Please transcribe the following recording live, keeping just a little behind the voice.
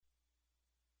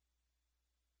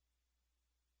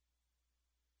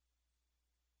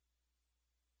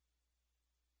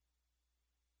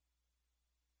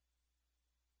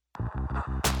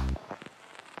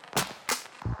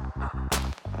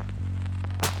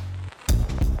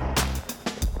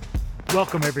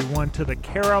Welcome, everyone, to the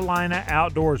Carolina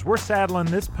Outdoors. We're saddling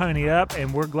this pony up,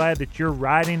 and we're glad that you're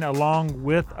riding along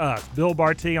with us. Bill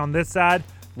Barty on this side,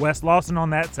 Wes Lawson on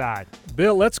that side.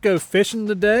 Bill, let's go fishing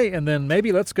today, and then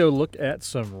maybe let's go look at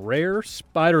some rare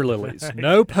spider lilies.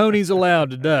 No ponies allowed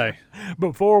today.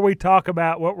 Before we talk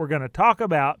about what we're going to talk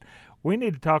about, we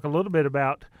need to talk a little bit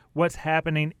about what's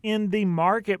happening in the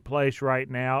marketplace right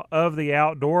now of the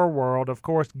outdoor world. Of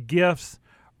course, gifts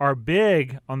are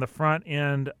big on the front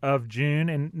end of June,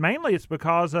 and mainly it's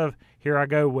because of, here I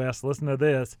go, Wes, listen to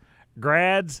this,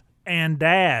 grads and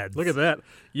dads. Look at that.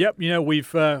 Yep,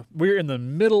 we're in the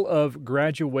middle of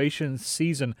graduation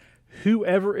season.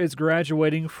 Whoever is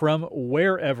graduating from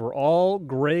wherever, all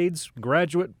grades,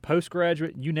 graduate,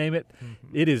 postgraduate, you name it,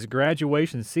 It is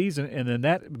graduation season, and then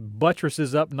that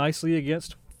buttresses up nicely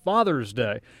against Father's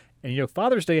Day. And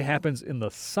Father's Day happens in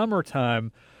the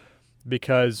summertime,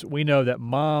 because we know that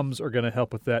moms are going to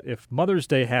help with that. If Mother's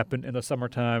Day happened in the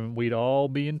summertime, we'd all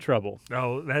be in trouble.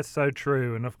 Oh, that's so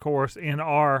true. And of course, in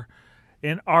our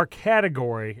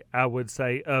category, I would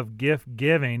say, of gift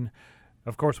giving,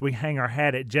 of course, we hang our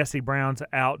hat at Jesse Brown's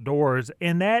Outdoors,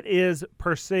 and that is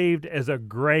perceived as a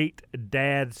great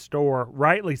dad store,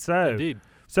 rightly so. Indeed.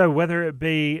 So whether it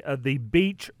be the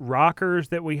beach rockers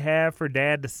that we have for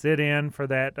Dad to sit in for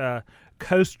that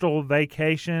coastal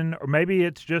vacation, or maybe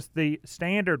it's just the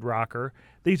standard rocker,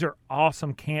 these are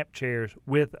awesome camp chairs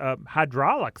with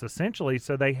hydraulics, essentially,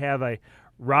 so they have a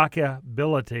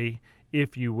rockability,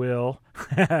 if you will,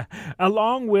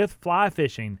 along with fly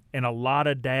fishing. And a lot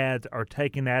of dads are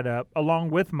taking that up, along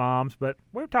with moms, but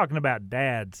we're talking about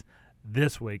dads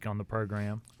this week on the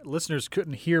program. Listeners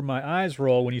couldn't hear my eyes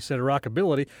roll when you said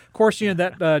rockability. Of course,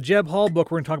 that Jeb Hall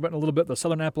book we're going to talk about in a little bit, the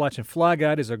Southern Appalachian Fly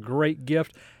Guide, is a great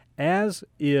gift, as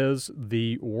is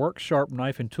the Work Sharp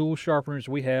knife and tool sharpeners.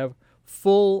 We have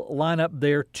full lineup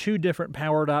there, 2 different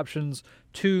powered options,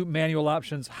 2 manual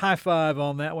options, high five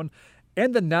on that one,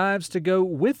 and the knives to go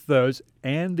with those,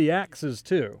 and the axes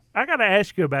too. I got to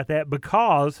ask you about that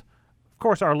because, of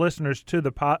course, our listeners to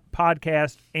the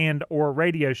podcast and or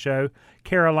radio show,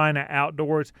 Carolina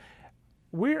Outdoors,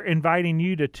 we're inviting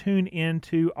you to tune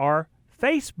into our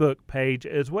Facebook page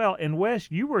as well. And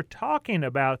Wes, you were talking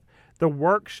about the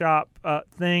workshop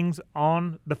things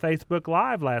on the Facebook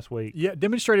Live last week. Yeah,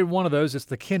 demonstrated one of those. It's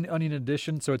the Ken Onion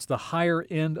edition, so it's the higher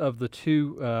end of the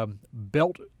 2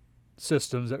 belt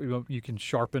systems that you can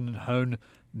sharpen and hone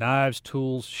knives,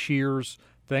 tools, shears,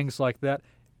 things like that.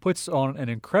 Puts on an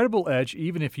incredible edge,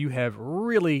 even if you have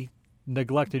really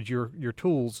neglected your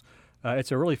tools.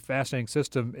 It's a really fascinating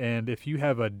system, and if you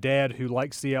have a dad who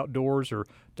likes the outdoors or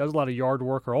does a lot of yard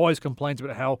work or always complains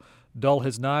about how dull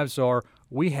his knives are,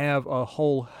 we have a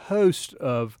whole host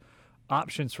of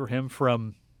options for him,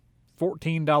 from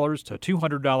 $14 to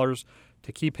 $200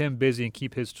 to keep him busy and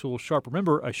keep his tools sharp.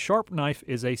 Remember, a sharp knife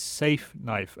is a safe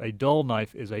knife. A dull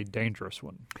knife is a dangerous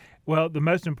one. Well, the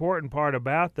most important part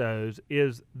about those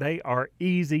is they are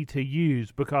easy to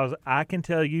use, because I can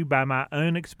tell you by my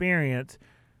own experience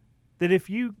that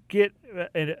if you get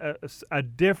a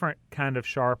different kind of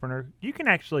sharpener, you can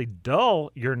actually dull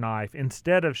your knife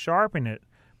instead of sharpen it.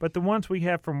 But the ones we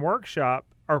have from Workshop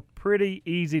are pretty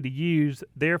easy to use.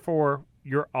 Therefore,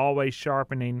 you're always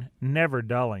sharpening, never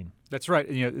dulling. That's right.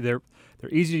 They're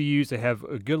easy to use. They have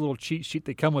a good little cheat sheet.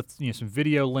 They come with some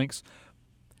video links.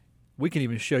 We can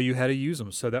even show you how to use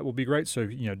them, so that will be great. So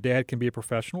Dad can be a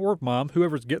professional, or mom,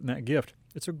 whoever's getting that gift.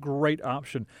 It's a great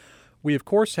option. We of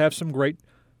course have some great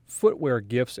footwear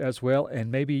gifts as well,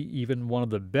 and maybe even one of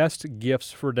the best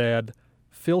gifts for Dad,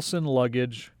 Filson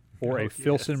luggage or a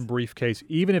Filson briefcase.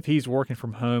 Even if he's working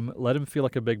from home, let him feel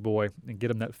like a big boy and get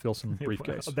him that Filson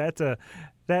briefcase. Well,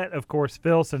 that of course,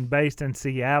 Filson, based in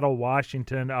Seattle,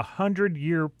 Washington,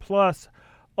 100-year plus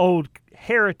old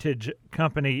heritage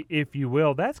company, if you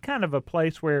will. That's kind of a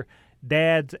place where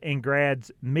dads and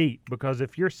grads meet, because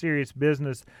if you're serious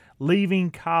business, leaving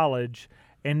college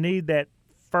and need that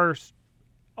first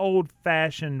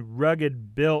old-fashioned,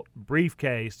 rugged-built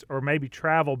briefcase or maybe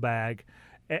travel bag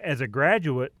as a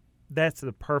graduate, that's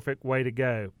the perfect way to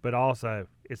go. But also,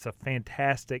 it's a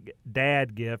fantastic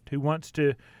dad gift who wants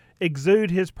to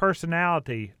exude his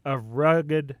personality of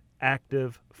rugged,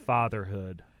 active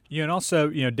fatherhood. Yeah, and also,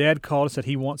 Dad called us that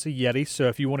he wants a Yeti, so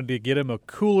if you wanted to get him a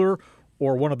cooler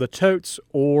or one of the totes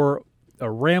or a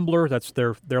Rambler, that's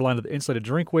their line of the insulated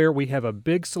drinkware, we have a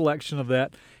big selection of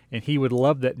that. and he would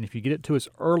love that. And if you get it to us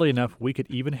early enough, we could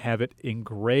even have it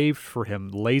engraved for him.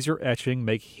 Laser etching,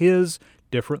 make his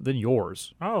different than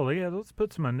yours. Oh, yeah, let's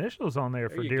put some initials on there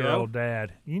for you dear go. old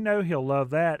Dad. You know he'll love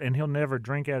that, and he'll never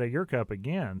drink out of your cup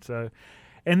again. So,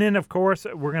 and then, of course,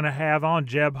 we're going to have on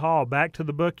Jeb Hall. Back to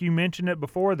the book, you mentioned it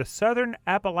before, the Southern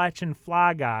Appalachian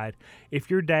Fly Guide. If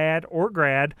your dad or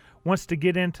grad wants to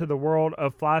get into the world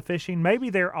of fly fishing, maybe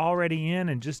they're already in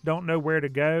and just don't know where to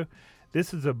go,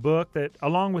 this is a book that,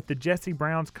 along with the Jesse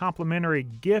Brown's complimentary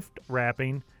gift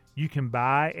wrapping, you can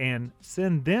buy and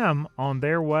send them on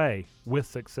their way with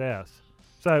success.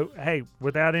 So, hey,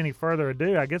 without any further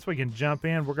ado, I guess we can jump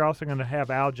in. We're also going to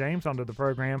have Al James onto the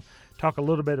program, talk a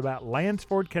little bit about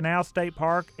Lansford Canal State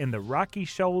Park and the Rocky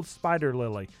Shoals spider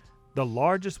lily, the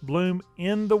largest bloom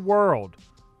in the world.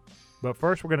 But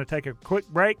first, we're going to take a quick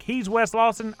break. He's Wes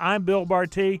Lawson. I'm Bill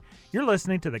Bartee. You're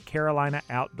listening to the Carolina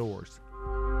Outdoors.